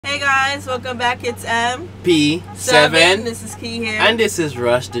guys? Welcome back. It's P7. This is Key here. And this is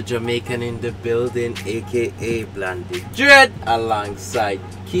Rush, the Jamaican in the building, aka Blondie Dread, alongside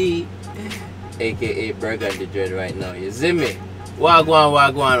Key, aka Burgundy Dread right now. You ZIMI.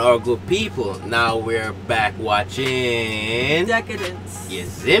 Wagwan, our good people. Now we're back watching Deca-Dence. You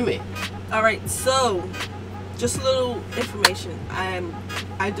ZIMI. Alright, so just a little information.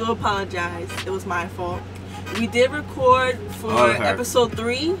 I do apologize. It was my fault. We did record for episode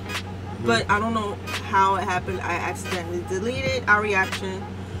 3, but I don't know how it happened. I accidentally deleted our reaction.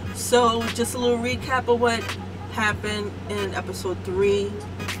 So just a little recap of what happened in episode 3.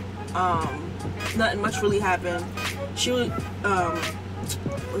 Nothing much really happened. She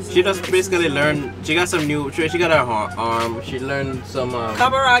just basically learned. She got some new. She got her arm. She learned some.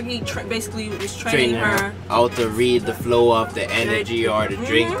 Kaburagi basically was training her how to read the flow of the energy or the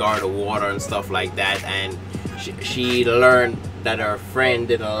drink or the water and stuff like that. And she learned that her friend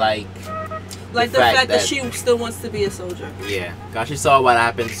didn't like the fact that she still wants to be a soldier. Yeah, cause she saw what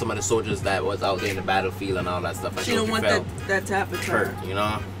happened to some of the soldiers that was out there in the battlefield and all that stuff. She didn't want that to happen to her. You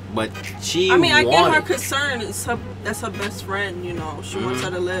know. But she, I get her concern. That's her best friend, you know. She wants her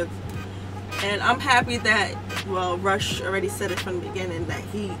to live. And I'm happy that, well, Rush already said it from the beginning that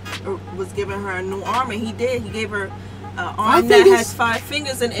he was giving her a new arm, and he did. He gave her an arm that has 5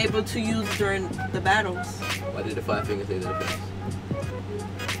 fingers and able to use during the battles. Why did the 5 fingers say that?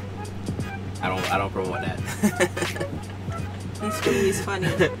 I don't promote that. He's funny.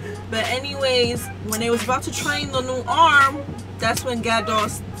 But anyways, when they was about to train the new arm, that's when Gadol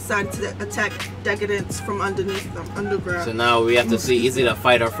decided to attack Deca-Dence from underneath them, underground. So now we have to see, is it a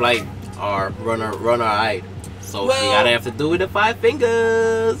fight or flight or run or hide? So she gotta have to do with the 5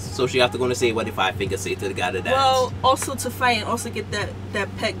 fingers. So she have to go and say what the 5 fingers say to the guy that dance. Well, also to fight and also get that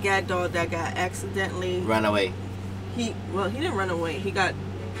pet Gadol that got accidentally run away. He didn't run away. He got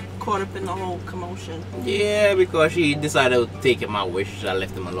caught up in the whole commotion. Yeah, because she decided to take him out. Wish she should have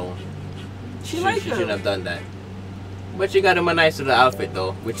left him alone. She shouldn't have done that. But she got him a nice little outfit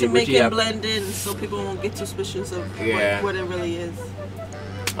though, to make him blend in, so people won't get suspicious of what it really is.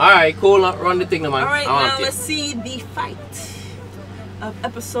 All right, cool. Run the thing, man. All right, now let's see the fight of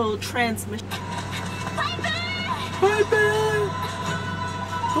episode transmission. Piper!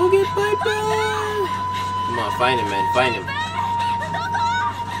 Go get Piper! Come on, find him, man. Find him.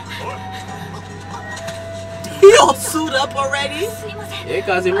 He all suit up already? Yeah,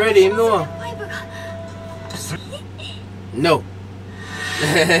 cause him ready, him know. No.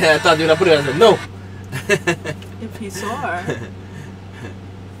 I thought you would have put it as a no. If he saw her.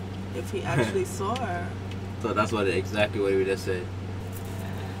 If he actually saw her. So that's exactly what we just said.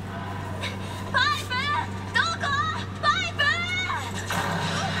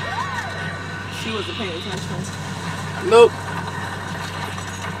 She wasn't paying attention. Nope.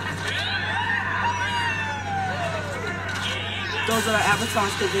 Those are the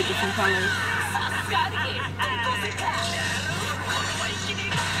avatars because they're different colors.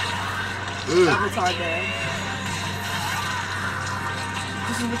 Avatar Day.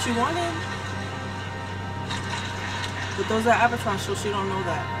 This is what you wanted. But those are avatars, so she don't know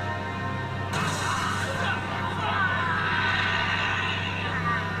that.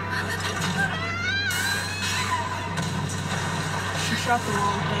 She shot the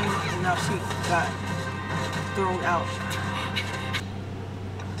wrong thing and now she got thrown out.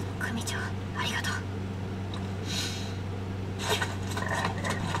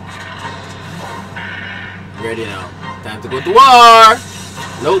 Ready now. Time to go to war!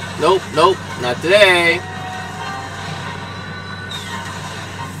 Nope, nope, nope. Not today.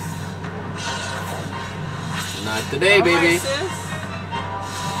 Not today, baby. Right, sis.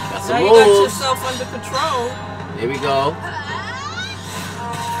 Got some now moves. You got yourself under control. Here we go.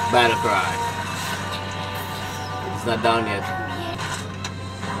 Battle cry. It's not down yet.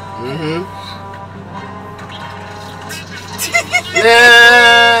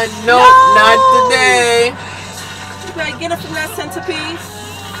 Nah, no, not today. You better get up from that centerpiece.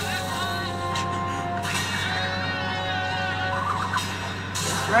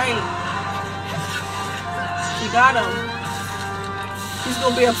 That's right. She got him. He's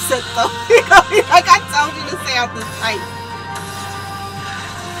gonna be upset though. Like I told you to stay out this fight.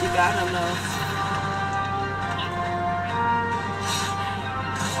 She got him though.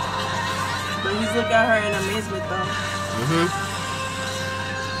 But he's looking at her in amazement though.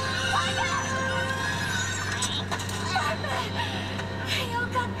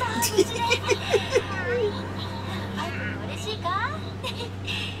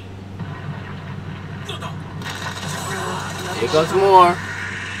 Here comes more.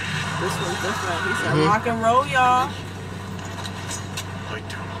 This one's different. He said rock and roll, y'all.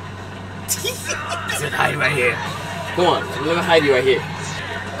 Said hide right here. Come on, let me hide you right here.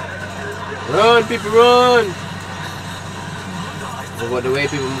 Run, people, run! Move out the way,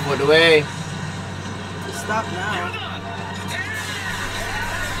 people, move out the way. Stop now.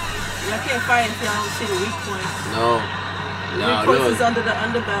 I can't fight if y'all don't see the weak point. No. The weak point is under the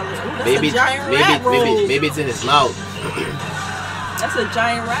underbelly. Ooh, that's maybe, a giant rat roll. Maybe it's in his mouth. That's a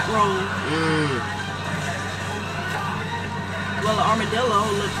giant rat roll. Well, an armadillo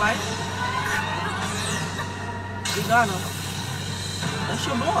look like. You got him. That's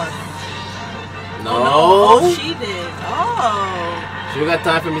your boy. No. Oh, no. Oh, she did. Oh. She got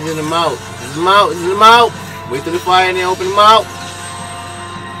time for me. It's in the mouth. It's in the mouth. It's in the mouth. Wait till the fire and then open the mouth.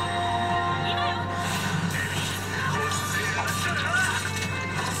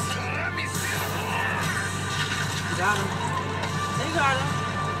 Got him. They got him.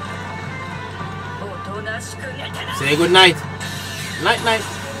 Say good night. Night, night.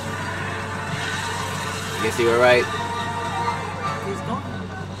 I guess you were right. He's gone.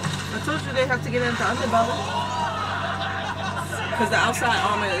 I told you they have to get into underbelly. Because the outside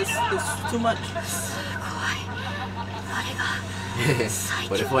armor is too much.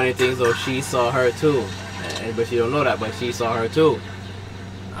 But the funny thing is, though, she saw her too. But she don't know that, but she saw her too.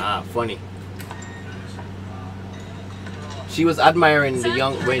 Ah, funny. She was admiring the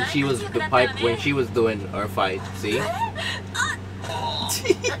young when she was doing her fight. See?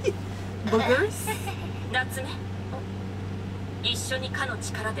 Boogers?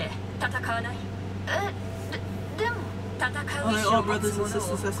 Oh, they're all brothers and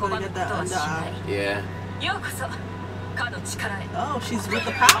sisters that's gonna get that under eye. Yeah. Oh, she's with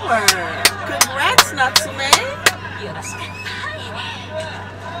the power. Congrats, Natsume.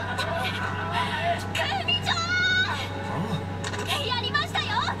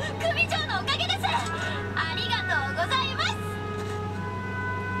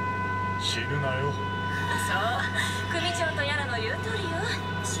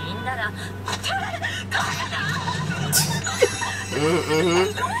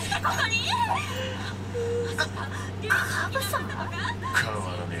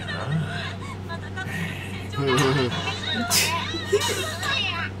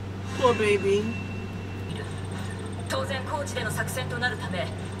 Poor baby.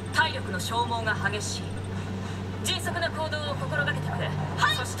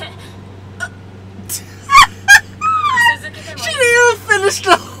 She didn't even finish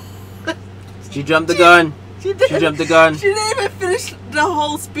the. She jumped the gun. She jumped the gun. She didn't even finish the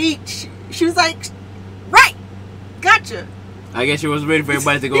whole speech. She was like, right, gotcha. I guess she was waiting for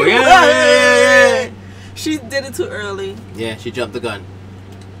everybody to go, yeah. She did it too early. Yeah, she jumped the gun.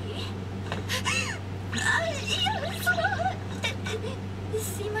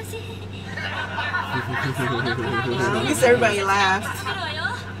 At least everybody laughed.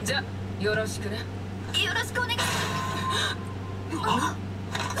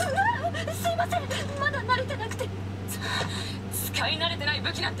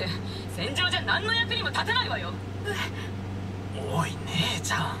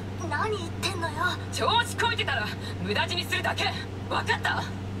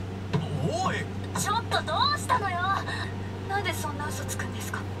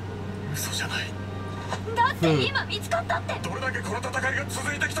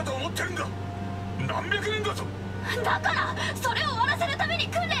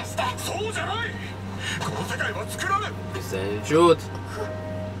 He's saying the truth.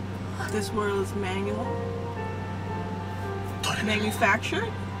 This world is manual.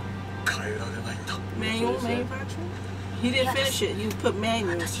 Manufactured? Manual manufactured? He didn't finish it. You put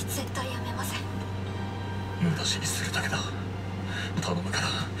manual.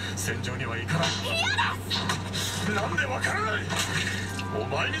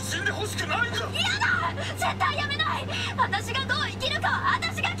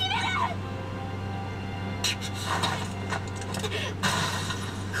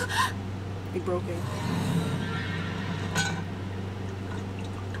 He broke it.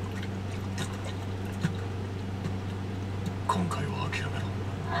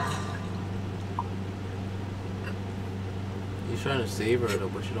 He's trying to save her though,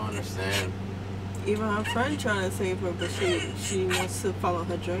 but she don't understand. Even her friend trying to save her, but she wants to follow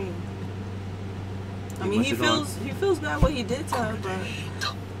her dream. I mean, he feels bad what he did to her, but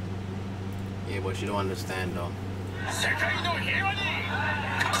yeah, but she don't understand though.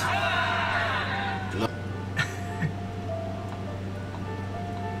 No.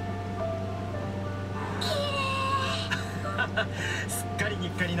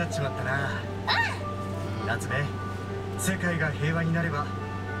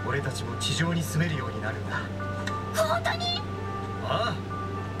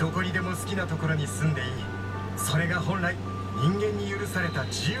 どこにでも好きなところに住んでいい。それが本来人間に許された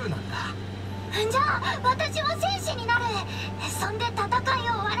自由なんだ。じゃあ私も戦士になる。そんで戦いを終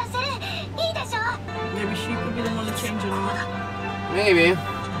わらせる。いいでしょ。 Maybe she could be the one to change it all. Maybe. She's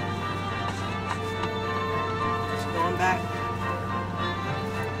going back.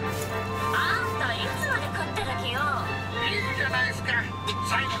 あんたいつまで食ってる気よ。いいじゃないですか。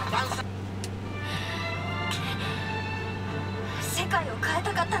最後の晩餐。世界を変え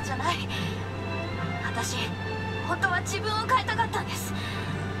たかったんじゃない。私本当は自分を変えたかったんです。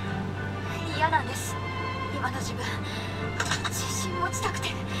嫌なんです、今の自分。自信持ちたくて。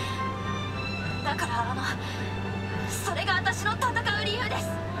だからそれが私の戦う理由です。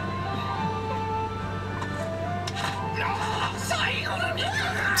最後の肉。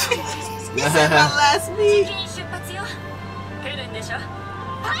He said my last meat. 次に出発よ。来るんでしょ。は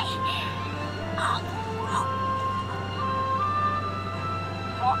い。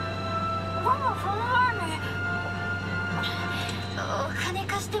お金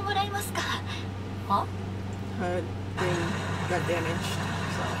貸してもらえますか。は？ Her thing got damaged,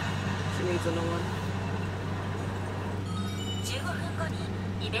 so she needs a new one. 15分後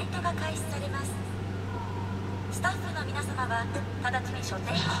にイベントが開始されます。スタッフの皆様は直ちに所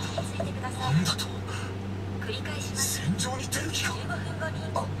定位置についてください。なんだと。繰り返します。戦場に出る気か。15分後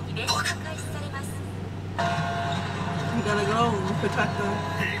にイベントが開始されます。 You gotta go and protect them.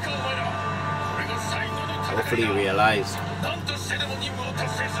 いいかお前ら。これが最後の戦いだ。 Hopefully you realize. 何としてでも任務を達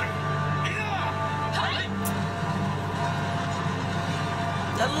成する。いいな。はい。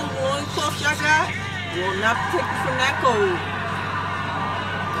 That little loincloth y'all got will not protect you from that cold.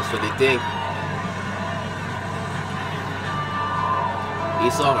 That's what they think. He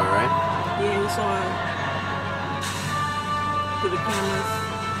saw her, right? Yeah, he saw her through the cameras.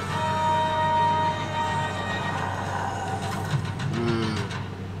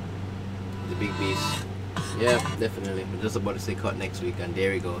 The big beast. Yeah, definitely. We're just about to say cut next week, and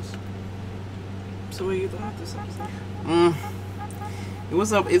there he goes. So what do you think of this episode?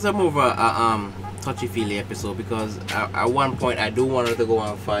 It's a more of a touchy-feely episode because at one point I do want her to go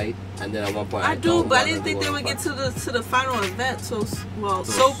and fight, and then at one point I do, but I didn't think they go would and get to the final event so well.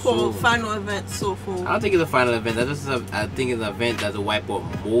 So So-called soon. final event so full. I don't think it's a final event. I think it's an event that will wipe out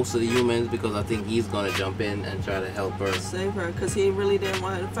most of the humans because I think he's gonna jump in and try to help her. Save her, because he really didn't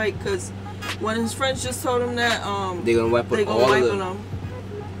want her to fight. Because when his friends just told him that They're gonna wipe out all of them. them.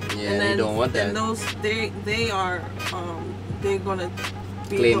 Yeah, they don't want that. And those they are they're gonna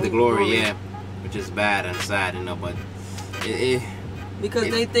Claim the glory, yeah, which is bad and sad, you know. But because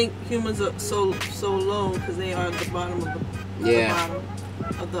they think humans are so low because they are at the bottom of the bottom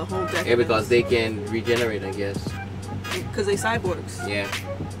of the whole Deca-Dence. Yeah, because they can regenerate, I guess. Because they cyborgs. Yeah.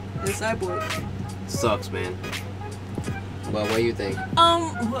 They're cyborgs. Sucks, man. But what do you think?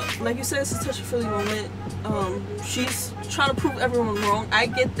 Well, like you said, it's a touchy-feely moment. She's trying to prove everyone wrong. I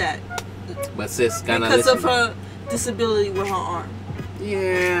get that. But sis, kind because of her disability with her arm.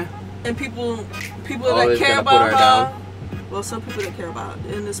 Yeah. And people Always that care gonna put about her her. down. Well, some people that care about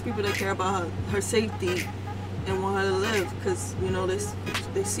her, and there's people that care about her safety and want her to live because you know they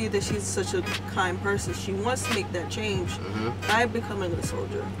see that she's such a kind person. She wants to make that change by becoming a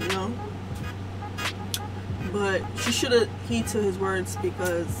soldier, you know. But she should have heed to his words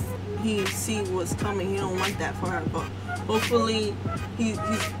because he see what's coming. He don't want that for her. But hopefully he's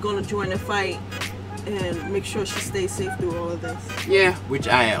gonna join the fight and make sure she stays safe through all of this. Yeah, which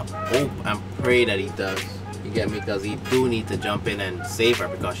I hope and pray that he does. You get me? Because he do need to jump in and save her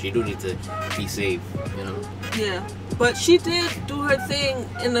because she do need to be safe, you know? Yeah, but she did do her thing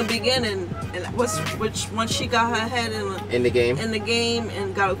in the beginning, and which once she got her head in the game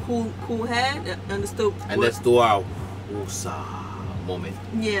and got a cool head, and understood. And let's do our Wusa moment.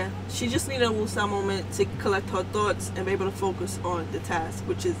 Yeah, she just needed a Wusa moment to collect her thoughts and be able to focus on the task,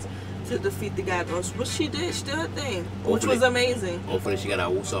 which is to defeat the Deca-Dence, which she did. She did her thing, which was amazing. Hopefully she got a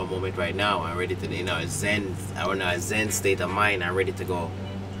Wusa moment right now and ready to, you know, a zen state of mind and ready to go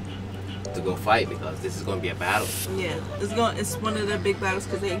fight because this is gonna be a battle. Yeah, it's one of the big battles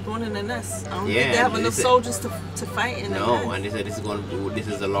because they're going in the nest. I don't think Yeah, they have enough soldiers to fight in the nest. No, and they said this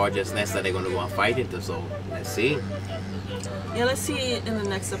is the largest nest that they're gonna go and fight into. So let's see. Yeah, let's see in the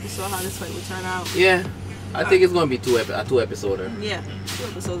next episode how this fight will turn out. Yeah, I think it's gonna be a two episoder. Yeah, 2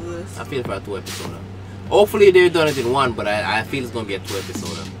 episodes of this. I feel for a 2 episoder. Hopefully they've done it in 1, but I feel it's gonna be a 2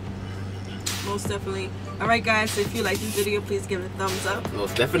 episoder. Most definitely. Alright guys, if you like this video, please give it a thumbs up.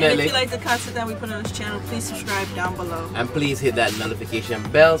 Most And definitely. if you like the content that we put on this channel, please subscribe down below. And please hit that notification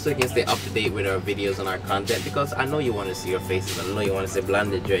bell so you can stay up to date with our videos and our content because I know you want to see your faces. I know you want to see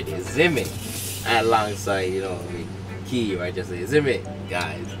Blonded Dread, ZIMI, alongside, you know, key righteously. You see me,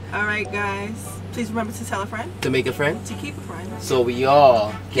 guys? Alright, guys. Please remember to tell a friend. To make a friend. To keep a friend. So we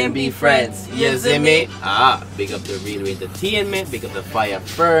all can be friends. You You see me? Big up the Real Entertainment. Big up the Fire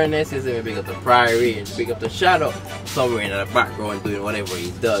Furnace. You see me? Big up the Priory. Big up the Shadow. Somewhere in the background doing whatever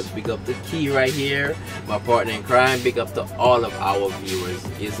he does. Big up the Key right here. My partner in crime. Big up to all of our viewers.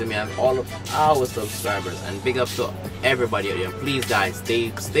 You see me? And all of our subscribers. And big up to everybody out there. Please, guys,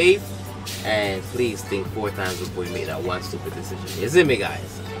 stay safe. And please think 4 times before you make that one stupid decision. You see me,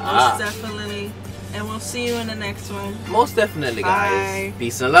 guys? Most definitely. And we'll see you in the next one. Most definitely, guys. Bye.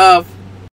 Peace and love.